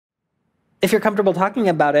if you're comfortable talking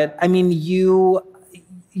about it, I mean, you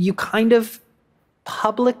kind of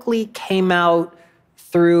publicly came out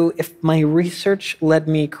through, if my research led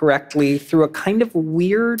me correctly, through a kind of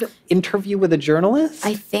weird interview with a journalist.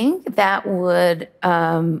 I think that would,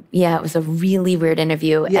 it was a really weird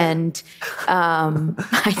interview. Yeah. And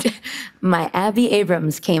my Abbi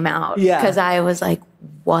Abrams came out because I was like,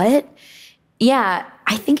 what? Yeah,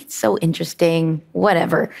 I think it's so interesting,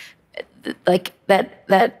 whatever. Like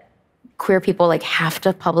that queer people like have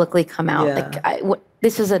to publicly come out. Yeah. Like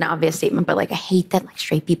this is an obvious statement, but like I hate that like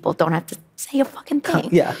straight people don't have to say a fucking thing.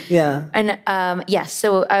 Yeah, yeah. And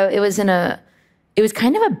so it was it was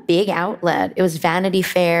kind of a big outlet. It was Vanity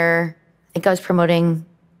Fair. I think I was promoting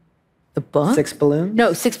the book. Six Balloons?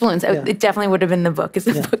 No, Six Balloons. Yeah. It definitely would have been the book, because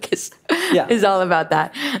the book is all about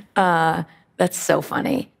that. That's so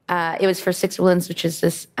funny. It was for Six Balloons, which is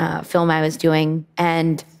this film I was doing.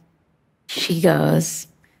 And she goes,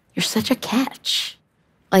 "You're such a catch.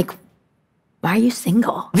 Like, why are you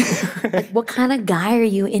single? Like, what kind of guy are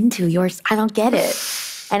you into? I don't get it."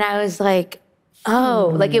 And I was like,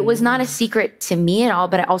 oh, like it was not a secret to me at all,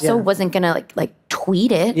 but I also wasn't gonna like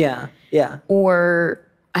tweet it. Yeah, yeah. Or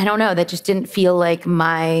I don't know, that just didn't feel like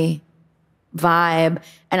my vibe.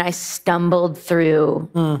 And I stumbled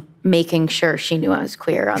through making sure she knew I was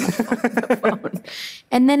queer on the phone.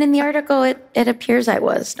 And then in the article, it appears I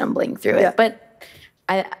was stumbling through it. But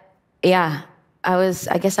I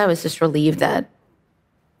guess I was just relieved that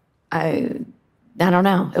I don't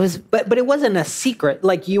know. It was, but it wasn't a secret.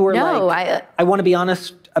 Like you were I want to be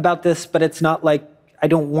honest about this, but it's not like I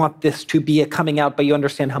don't want this to be a coming out. But you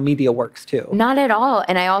understand how media works too. Not at all.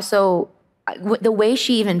 And I also, the way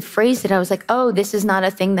she even phrased it, I was like, oh, this is not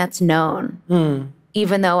a thing that's known.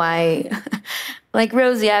 Even though like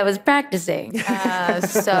Rosie, I was practicing.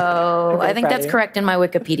 So I think that's correct in my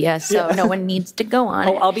Wikipedia. So no one needs to go on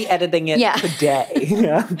it. I'll be editing it today.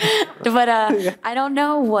 But I don't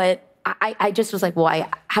know what, I just was like, well, I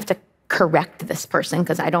have to correct this person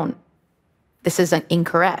because this isn't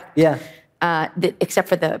incorrect. Yeah. Except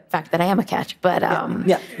for the fact that I am a catch. But don't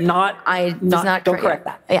correct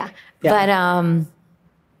that. Yeah. But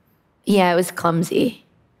it was clumsy.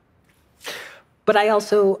 But I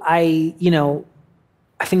also, I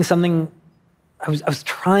think something, I was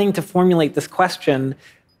trying to formulate this question,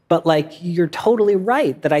 but like, you're totally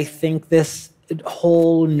right that I think this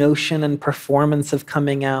whole notion and performance of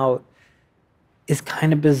coming out is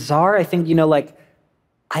kind of bizarre. I think, like,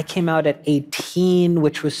 I came out at 18,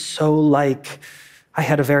 which was so like, I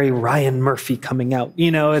had a very Ryan Murphy coming out,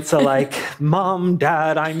 it's a like, Mom,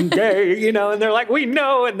 Dad, I'm gay, and they're like, we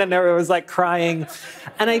know. And then everyone was like crying.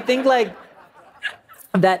 And I think like,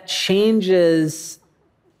 that changes,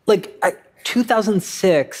 like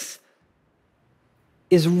 2006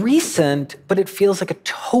 is recent, but it feels like a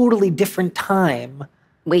totally different time.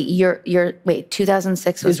 Wait,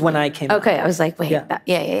 2006 was when I came out. Okay, I was like, wait,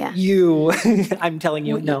 yeah. I'm telling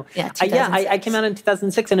you, no. Yeah, I came out in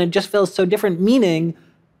 2006, and it just feels so different, meaning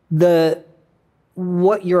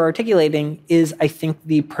what you're articulating is, I think,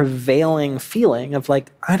 the prevailing feeling of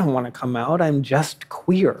like, I don't want to come out, I'm just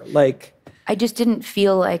queer, like... I just didn't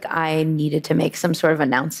feel like I needed to make some sort of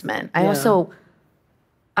announcement. I was so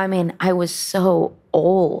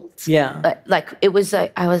old. Yeah. Like it was, I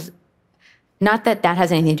was, not that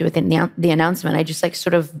has anything to do with the announcement. I just like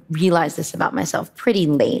sort of realized this about myself pretty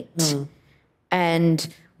late.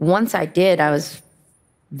 And once I did, I was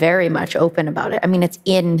very much open about it. I mean, it's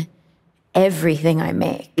in everything I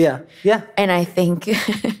make. Yeah, yeah. And I think,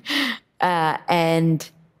 and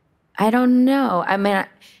I don't know. I mean,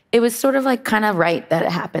 it was sort of like kind of right that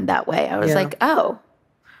it happened that way. I was like, oh,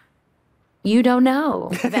 you don't know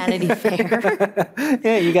Vanity Fair.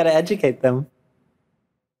 Yeah, you got to educate them.